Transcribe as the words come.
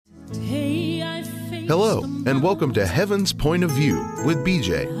Hello, and welcome to Heaven's Point of View with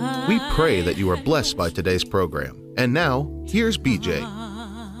BJ. We pray that you are blessed by today's program. And now, here's BJ.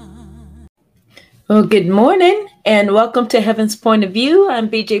 Well, good morning, and welcome to Heaven's Point of View. I'm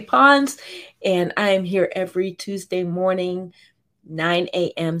BJ Pons, and I am here every Tuesday morning, 9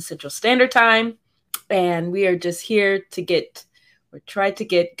 a.m. Central Standard Time. And we are just here to try to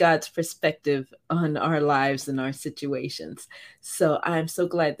get God's perspective on our lives and our situations. So I'm so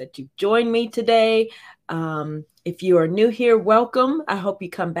glad that you've joined me today. If you are new here, welcome. I hope you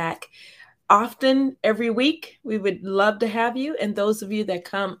come back often every week. We would love to have you. And those of you that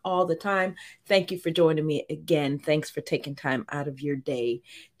come all the time, thank you for joining me again. Thanks for taking time out of your day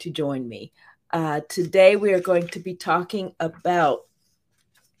to join me. Today, we are going to be talking about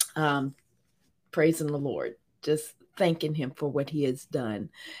praising the Lord, just thanking him for what he has done.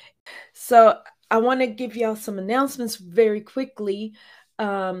 So I want to give y'all some announcements very quickly.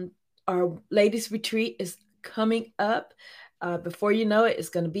 Our ladies retreat is coming up. Before you know it, it's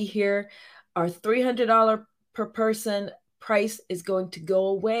going to be here. Our $300 per person price is going to go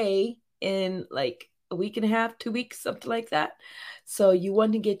away in like a week and a half, 2 weeks, something like that. So you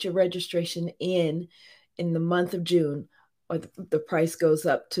want to get your registration in the month of June, or the price goes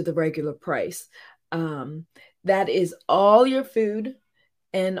up to the regular price. That is all your food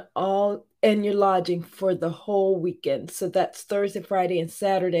and your lodging for the whole weekend. So that's Thursday, Friday, and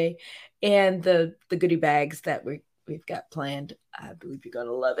Saturday, and the goodie bags that we've got planned. I believe you're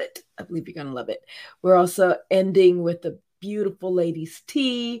gonna love it. We're also ending with a beautiful ladies'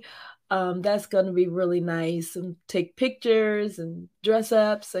 tea. That's gonna be really nice, and take pictures and dress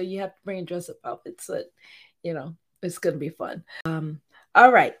up. So you have to bring a dress up outfit, so it's gonna be fun.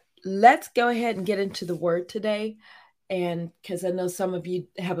 All right, let's go ahead and get into the word today. And because I know some of you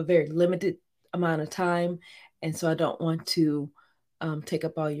have a very limited amount of time, and so I don't want to take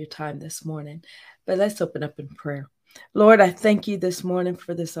up all your time this morning. But let's open up in prayer. Lord, I thank you this morning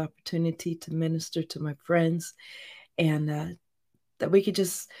for this opportunity to minister to my friends, and that we could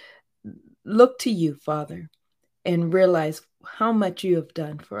just look to you, Father, and realize how much you have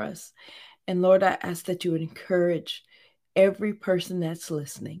done for us. And Lord, I ask that you would encourage every person that's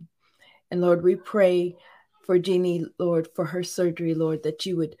listening. And Lord, we pray for Jeannie, Lord, for her surgery, Lord, that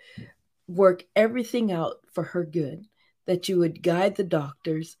you would work everything out for her good, that you would guide the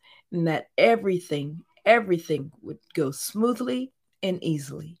doctors, and that everything would go smoothly and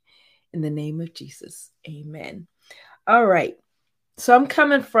easily. In the name of Jesus, amen. All right. So I'm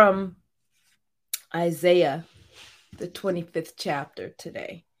coming from Isaiah, the 25th chapter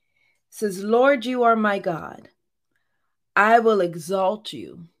today. It says, Lord, you are my God. I will exalt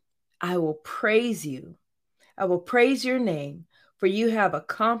you. I will praise you. I will praise your name, for you have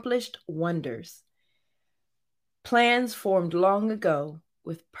accomplished wonders. Plans formed long ago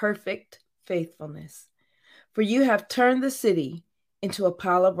with perfect faithfulness. For you have turned the city into a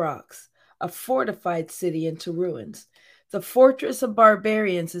pile of rocks, a fortified city into ruins. The fortress of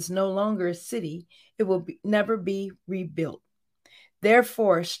barbarians is no longer a city. It will never be rebuilt.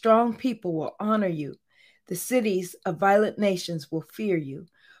 Therefore, strong people will honor you. The cities of violent nations will fear you,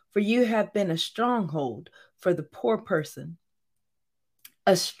 for you have been a stronghold for the poor person,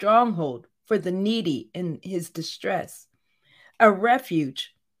 a stronghold for the needy in his distress, a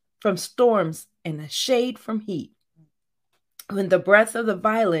refuge from storms and a shade from heat. When the breath of the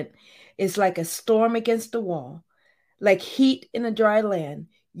violent is like a storm against a wall, like heat in a dry land,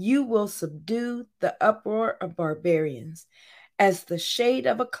 you will subdue the uproar of barbarians. As the shade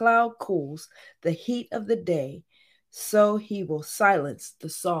of a cloud cools the heat of the day, so he will silence the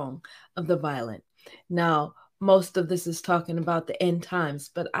song of the violent. Now, most of this is talking about the end times,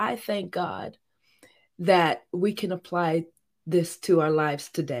 but I thank God that we can apply this to our lives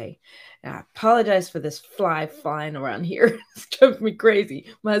today. And I apologize for this fly flying around here. It's driving me crazy.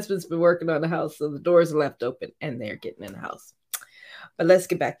 My husband's been working on the house, so the doors are left open and they're getting in the house. But let's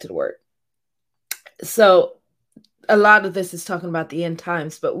get back to the word. So a lot of this is talking about the end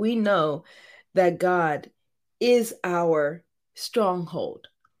times, but we know that God is our stronghold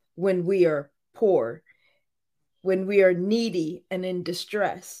when we are poor, when we are needy and in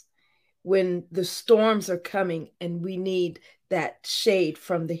distress, when the storms are coming and we need that shade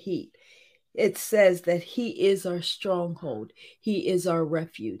from the heat. It says that he is our stronghold. He is our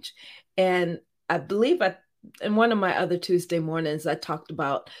refuge. And I believe in one of my other Tuesday mornings, I talked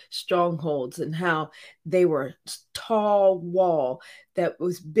about strongholds and how they were a tall wall that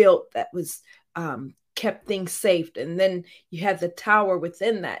was built, that was kept things safe. And then you had the tower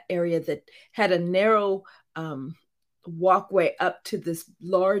within that area that had a narrow walkway up to this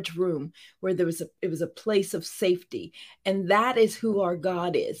large room where it was a place of safety, and that is who our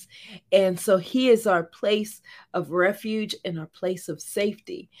God is. And so he is our place of refuge and our place of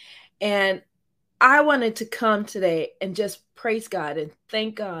safety. And I wanted to come today and just praise God and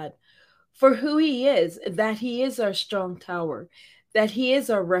thank God for who he is, that he is our strong tower, that he is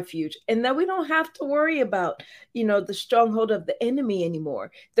our refuge, and that we don't have to worry about, the stronghold of the enemy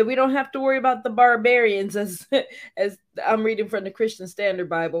anymore, that we don't have to worry about the barbarians, as as I'm reading from the Christian Standard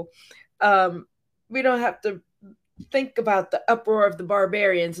Bible. We don't have to think about the uproar of the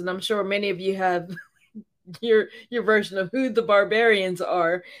barbarians, and I'm sure many of you have your version of who the barbarians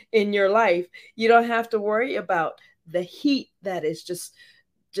are in your life. You don't have to worry about the heat that is just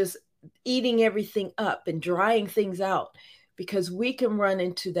eating everything up and drying things out, because we can run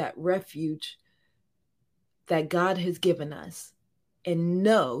into that refuge that God has given us and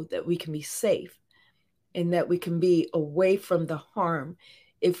know that we can be safe and that we can be away from the harm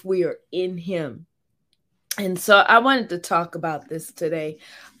if we are in him. And so I wanted to talk about this today.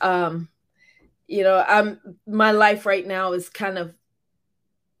 My life right now is kind of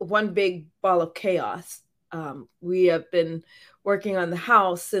one big ball of chaos. We have been working on the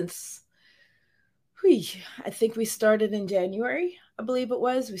house since, I think we started in January, I believe it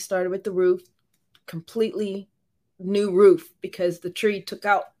was. We started with the roof, completely new roof, because the tree took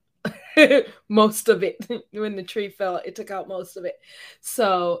out most of it. When the tree fell, it took out most of it.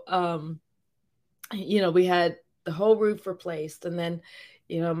 So, we had the whole roof replaced. And then,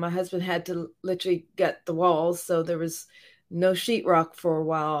 my husband had to literally gut the walls. So there was no sheetrock for a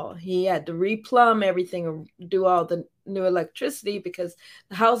while. He had to replumb everything and do all the new electricity because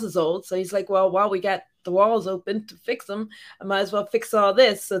the house is old. So he's like, well, while we got the walls open to fix them, I might as well fix all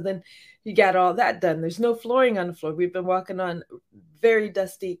this. So then he got all that done. There's no flooring on the floor. We've been walking on very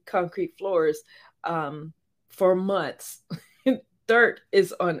dusty concrete floors for months. Dirt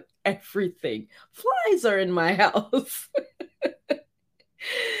is on everything. Flies are in my house.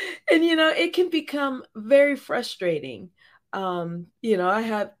 And, it can become very frustrating. I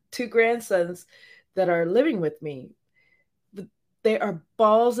have two grandsons that are living with me. They are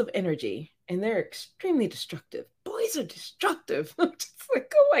balls of energy and they're extremely destructive. Boys are destructive. I'm just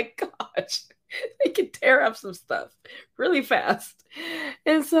like, oh my gosh, they can tear up some stuff really fast.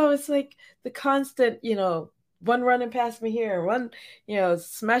 And so it's like the constant, one running past me here, one,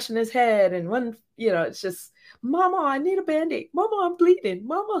 smashing his head, and one, it's just, Mama, I need a Band-Aid. Mama, I'm bleeding.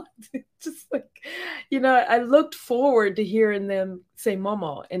 Mama, just like, I looked forward to hearing them say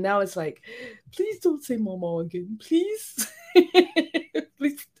Mama, and now it's like, please don't say Mama again, please.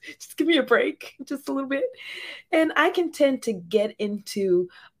 Please, just give me a break, just a little bit. And I can tend to get into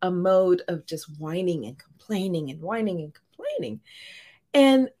a mode of just whining and complaining and whining and complaining.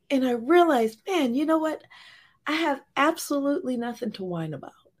 And I realized, man, you know what? I have absolutely nothing to whine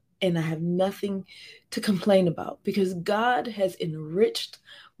about, and I have nothing to complain about, because God has enriched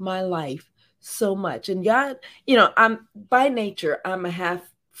my life so much. And God, I'm by nature, I'm a half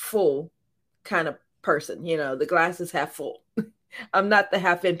full kind of person. The glass is half full. I'm not the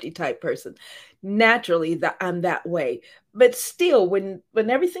half empty type person. Naturally, that I'm that way. But still, when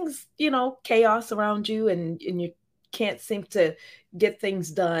everything's, chaos around you, and you can't seem to get things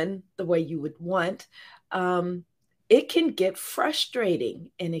done the way you would want, it can get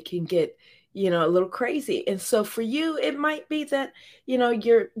frustrating, and it can get, a little crazy. And so for you, it might be that,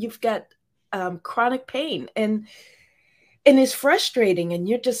 you've got chronic pain, and it's frustrating, and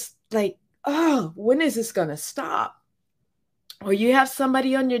you're just like, oh, when is this going to stop? Or you have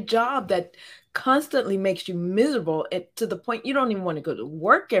somebody on your job that constantly makes you miserable to the point you don't even want to go to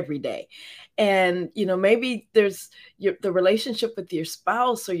work every day. And, maybe there's the relationship with your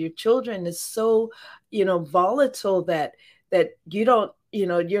spouse or your children is so, volatile that you don't,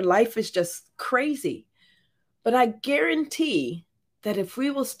 your life is just crazy. But I guarantee that if we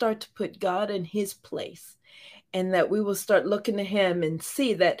will start to put God in his place, and that we will start looking to him and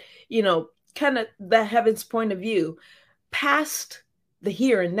see that, kind of the heaven's point of view past the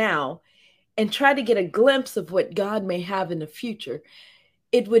here and now, and try to get a glimpse of what God may have in the future,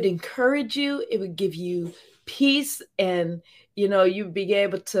 it would encourage you. It would give you peace, and, you'd be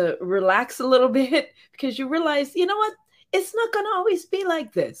able to relax a little bit, because you realize, you know what? It's not going to always be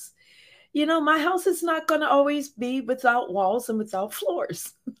like this. My house is not going to always be without walls and without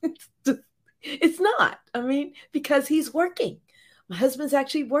floors. It's not. I mean, because he's working. My husband's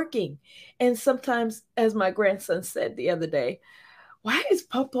actually working. And sometimes, as my grandson said the other day, why is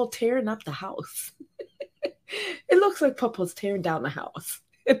Popo tearing up the house? It looks like Popo's tearing down the house.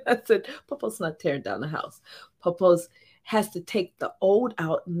 And I said, Popo's not tearing down the house. Popo's has to take the old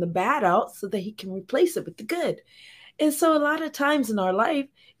out and the bad out so that he can replace it with the good. And so a lot of times in our life,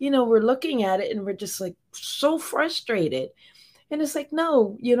 we're looking at it and we're just like so frustrated. And it's like,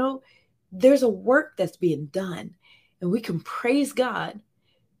 no, there's a work that's being done. And we can praise God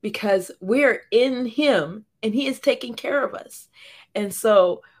because we're in Him and He is taking care of us. And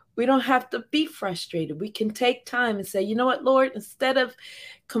so we don't have to be frustrated. We can take time and say, you know what, Lord, instead of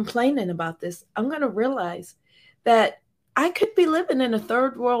complaining about this, I'm going to realize that I could be living in a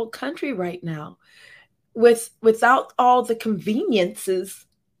third world country right now without all the conveniences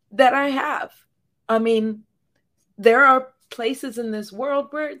that I have. I mean, there are places in this world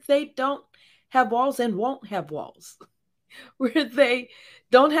where they don't have walls and won't have walls, where they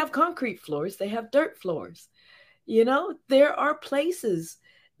don't have concrete floors, they have dirt floors. There are places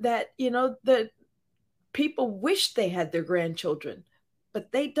that, the people wish they had their grandchildren,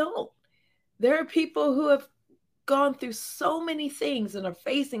 but they don't. There are people who have gone through so many things and are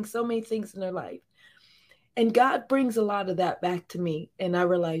facing so many things in their life. And God brings a lot of that back to me. And I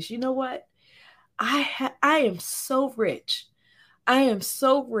realize, you know what? I am so rich. I am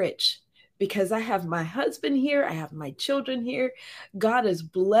so rich because I have my husband here. I have my children here. God has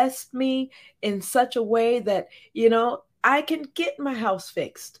blessed me in such a way that, I can get my house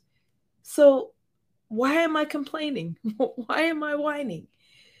fixed. So why am I complaining? Why am I whining?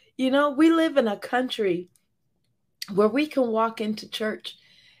 We live in a country where we can walk into church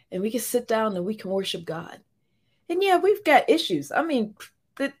and we can sit down and we can worship God. And yeah, we've got issues. I mean,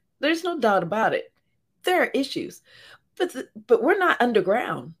 there's no doubt about it. There are issues, but we're not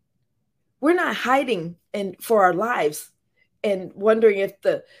underground. We're not hiding for our lives and wondering if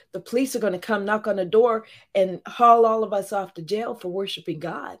the police are going to come knock on the door and haul all of us off to jail for worshiping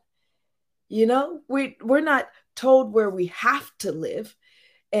God. We're not told where we have to live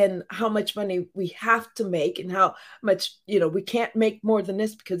and how much money we have to make and how much, we can't make more than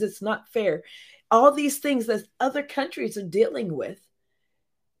this because it's not fair. All these things that other countries are dealing with,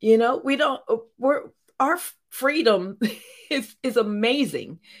 our freedom is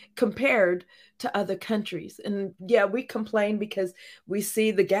amazing compared to other countries. And yeah, we complain because we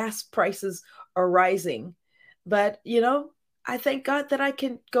see the gas prices are rising. But, I thank God that I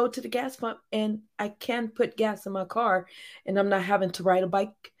can go to the gas pump and I can put gas in my car and I'm not having to ride a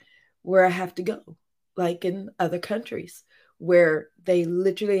bike where I have to go, like in other countries where they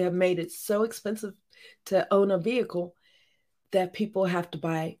literally have made it so expensive to own a vehicle that people have to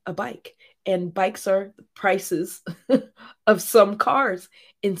buy a bike. And bikes are the prices of some cars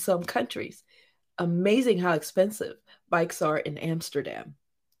in some countries. Amazing how expensive bikes are in Amsterdam.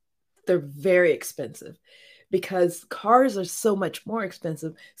 They're very expensive because cars are so much more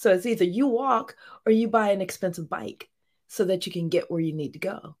expensive. So it's either you walk or you buy an expensive bike so that you can get where you need to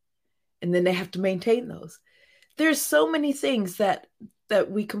go. And then they have to maintain those. There's so many things that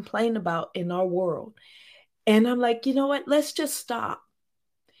we complain about in our world. And I'm like, you know what? Let's just stop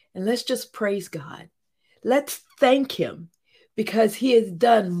and let's just praise God. Let's thank Him because He has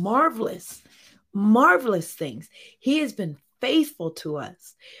done marvelous, marvelous things. He has been faithful to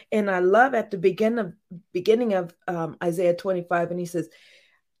us. And I love at the beginning of Isaiah 25, and He says,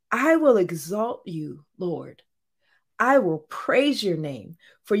 I will exalt you, Lord. I will praise your name,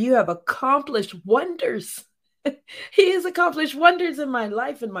 for you have accomplished wonders. He has accomplished wonders in my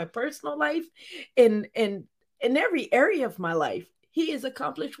life, in my personal life, in every area of my life. He has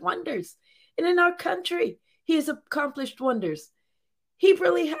accomplished wonders. And in our country, He has accomplished wonders. He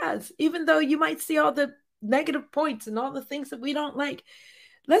really has. Even though you might see all the negative points and all the things that we don't like,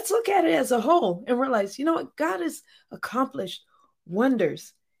 let's look at it as a whole and realize, you know what? God has accomplished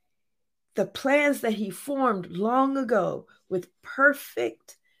wonders. The plans that He formed long ago with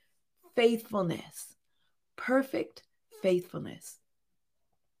perfect faithfulness. Perfect faithfulness.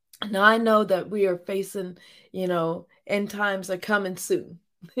 Now I know that we are facing, end times are coming soon.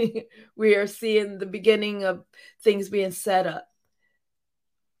 We are seeing the beginning of things being set up.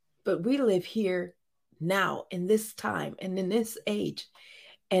 But we live here now in this time and in this age.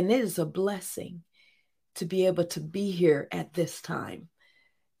 And it is a blessing to be able to be here at this time.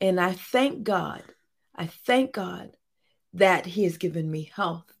 And I thank God. I thank God that He has given me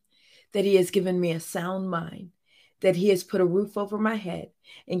health, that He has given me a sound mind, that He has put a roof over my head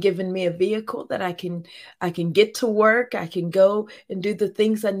and given me a vehicle that I can get to work. I can go and do the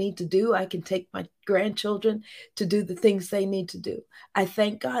things I need to do. I can take my grandchildren to do the things they need to do. I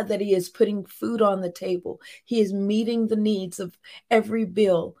thank God that He is putting food on the table. He is meeting the needs of every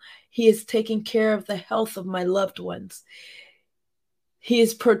bill. He is taking care of the health of my loved ones. He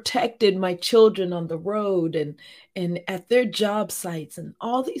has protected my children on the road and at their job sites and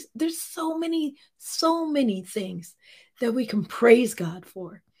all these. There's so many things that we can praise God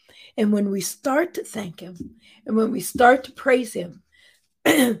for. And when we start to thank him and when we start to praise him,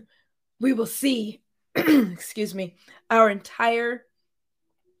 we will see, excuse me, our entire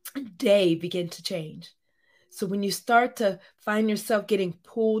day begin to change. So when you start to find yourself getting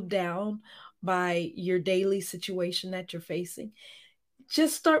pulled down by your daily situation that you're facing,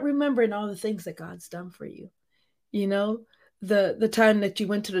 just start remembering all the things that God's done for you. You know, the time that you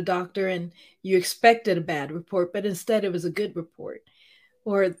went to the doctor and you expected a bad report, but instead it was a good report.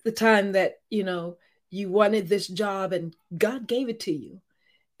 Or the time that, you wanted this job and God gave it to you.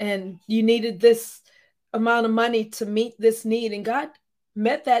 And you needed this amount of money to meet this need and God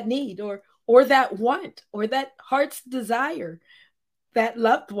met that need, or that want, or that heart's desire, that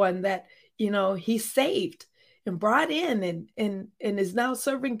loved one that, he saved and brought in and is now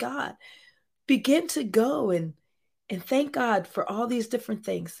serving God. Begin to go and thank God for all these different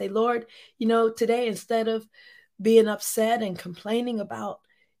things. Say, Lord, today, instead of being upset and complaining about,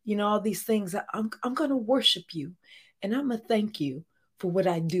 all these things, I'm going to worship you and I'm going to thank you for what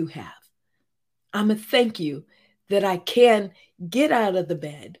I do have. I'm going to thank you that I can get out of the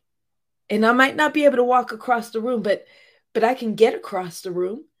bed, and I might not be able to walk across the room, but I can get across the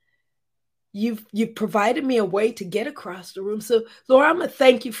room. You've provided me a way to get across the room. So, Lord, I'm going to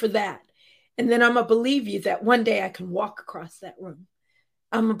thank you for that. And then I'm going to believe you that one day I can walk across that room.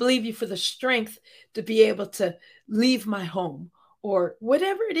 I'm going to believe you for the strength to be able to leave my home, or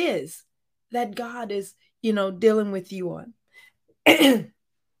whatever it is that God is, dealing with you on.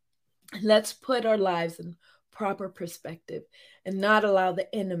 Let's put our lives in proper perspective and not allow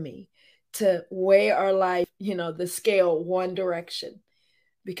the enemy to weigh our life, the scale one direction.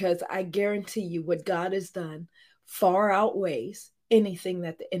 Because I guarantee you what God has done far outweighs anything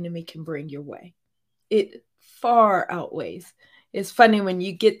that the enemy can bring your way. It far outweighs. It's funny when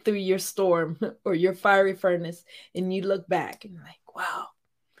you get through your storm or your fiery furnace and you look back and you're like, wow,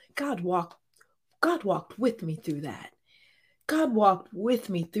 God walked with me through that. God walked with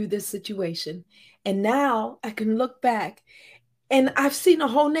me through this situation. And now I can look back and I've seen a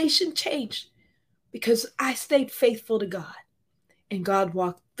whole nation change because I stayed faithful to God and God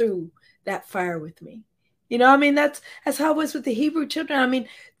walked through that fire with me. That's how it was with the Hebrew children.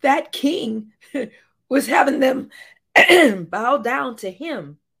 That king was having them bow down to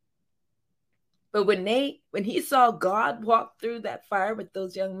him. But when he saw God walk through that fire with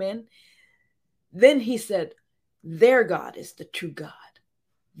those young men, then he said, their God is the true God.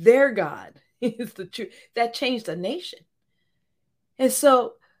 Their God is the true. That changed a nation. And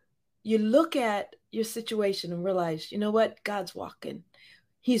so you look at your situation and realize, you know what? God's walking.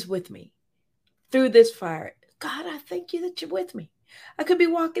 He's with me through this fire. God, I thank you that you're with me. I could be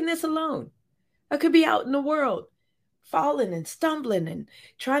walking this alone. I could be out in the world, falling and stumbling and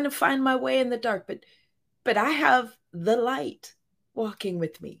trying to find my way in the dark. But I have the light walking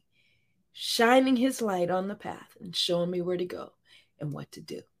with me, shining his light on the path and showing me where to go and what to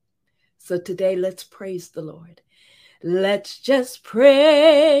do. So today, let's praise the Lord. Let's just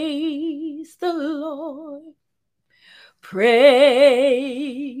praise the Lord. Praise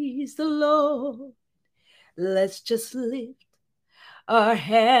the Lord. Let's just lift our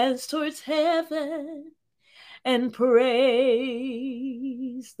hands towards heaven and praise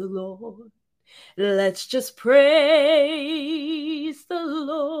the Lord. Let's just praise the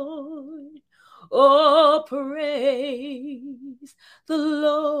Lord. Oh, praise the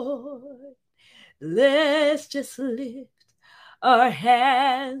Lord. Let's just lift our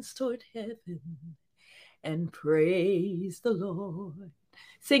hands toward heaven and praise the Lord.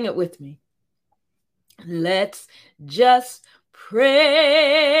 Sing it with me. Let's just praise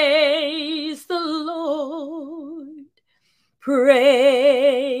the Lord. Praise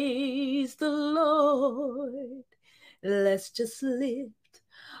the Lord. Let's just lift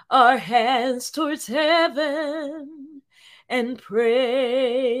our hands towards heaven and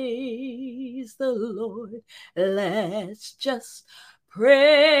praise the Lord. Let's just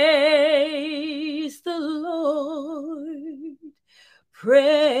praise the Lord.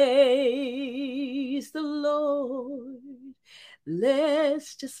 Praise the Lord.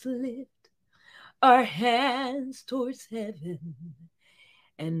 Let's just lift our hands towards heaven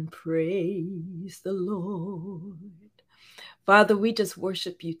and praise the Lord. Father, we just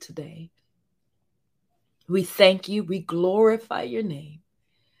worship you today. We thank you. We glorify your name.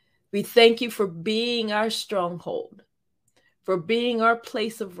 We thank you for being our stronghold, for being our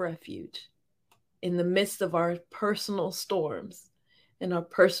place of refuge in the midst of our personal storms and our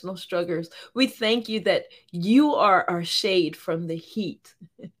personal struggles. We thank you that you are our shade from the heat.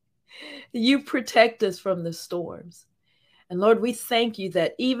 You protect us from the storms. And Lord, we thank you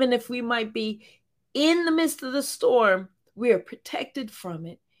that even if we might be in the midst of the storm, we are protected from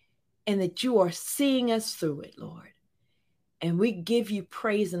it and that you are seeing us through it, Lord. And we give you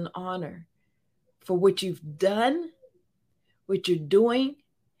praise and honor for what you've done, what you're doing,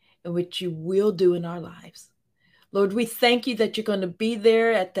 and what you will do in our lives. Lord, we thank you that you're going to be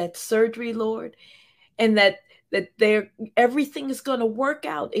there at that surgery, Lord, and that everything is going to work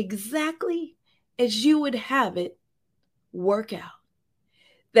out exactly as you would have it work out.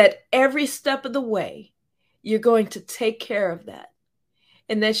 That every step of the way, you're going to take care of that.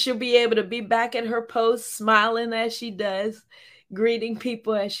 And that she'll be able to be back at her post, smiling as she does, greeting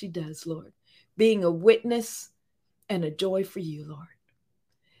people as she does, Lord, being a witness and a joy for you, Lord.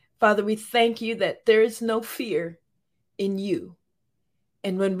 Father, we thank you that there is no fear in you.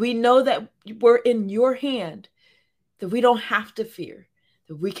 And when we know that we're in your hand, that we don't have to fear,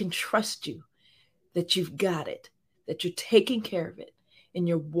 that we can trust you, that you've got it, that you're taking care of it, and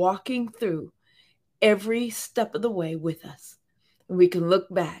you're walking through every step of the way with us. And we can look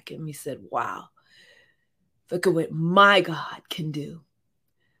back and we said, wow, look at what my God can do.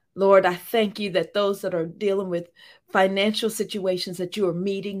 Lord, I thank you that those that are dealing with financial situations, that you are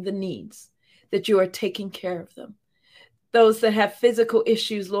meeting the needs, that you are taking care of them. Those that have physical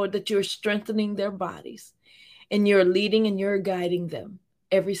issues, Lord, that you are strengthening their bodies, and you're leading and you're guiding them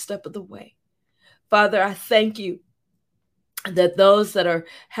every step of the way. Father, I thank you that those that are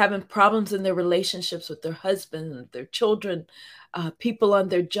having problems in their relationships with their husband, their children, people on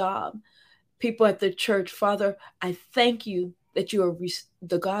their job, people at their church, Father, I thank you that you are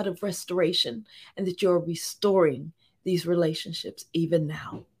the God of restoration and that you are restoring these relationships even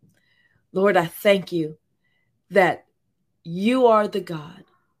now. Lord, I thank you that you are the God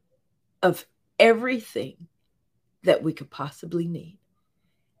of everything that we could possibly need.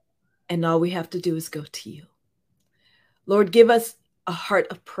 And all we have to do is go to you. Lord, give us a heart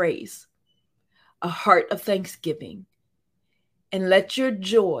of praise, a heart of thanksgiving, and let your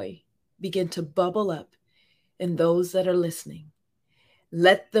joy begin to bubble up in those that are listening.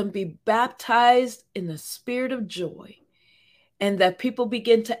 Let them be baptized in the spirit of joy, and that people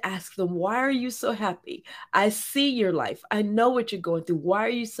begin to ask them, why are you so happy? I see your life. I know what you're going through. Why are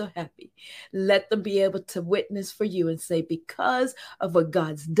you so happy? Let them be able to witness for you and say, because of what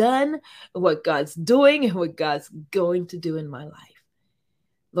God's done, what God's doing, and what God's going to do in my life.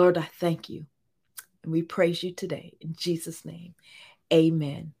 Lord, I thank you. And we praise you today. In Jesus' name,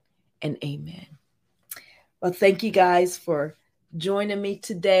 amen and amen. Well, thank you guys for joining me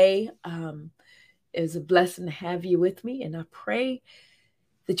today. It was a blessing to have you with me, and I pray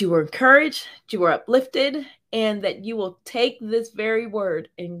that you were encouraged, that you were uplifted, and that you will take this very word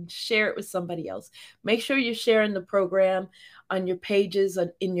and share it with somebody else. Make sure you're sharing the program on your pages,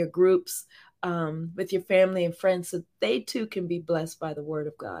 in your groups, with your family and friends, so they too can be blessed by the word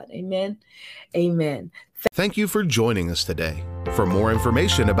of God. Amen. Amen. Thank you for joining us today. For more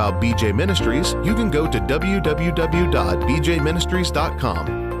information about BJ Ministries, you can go to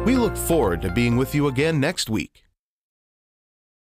www.bjministries.com. We look forward to being with you again next week.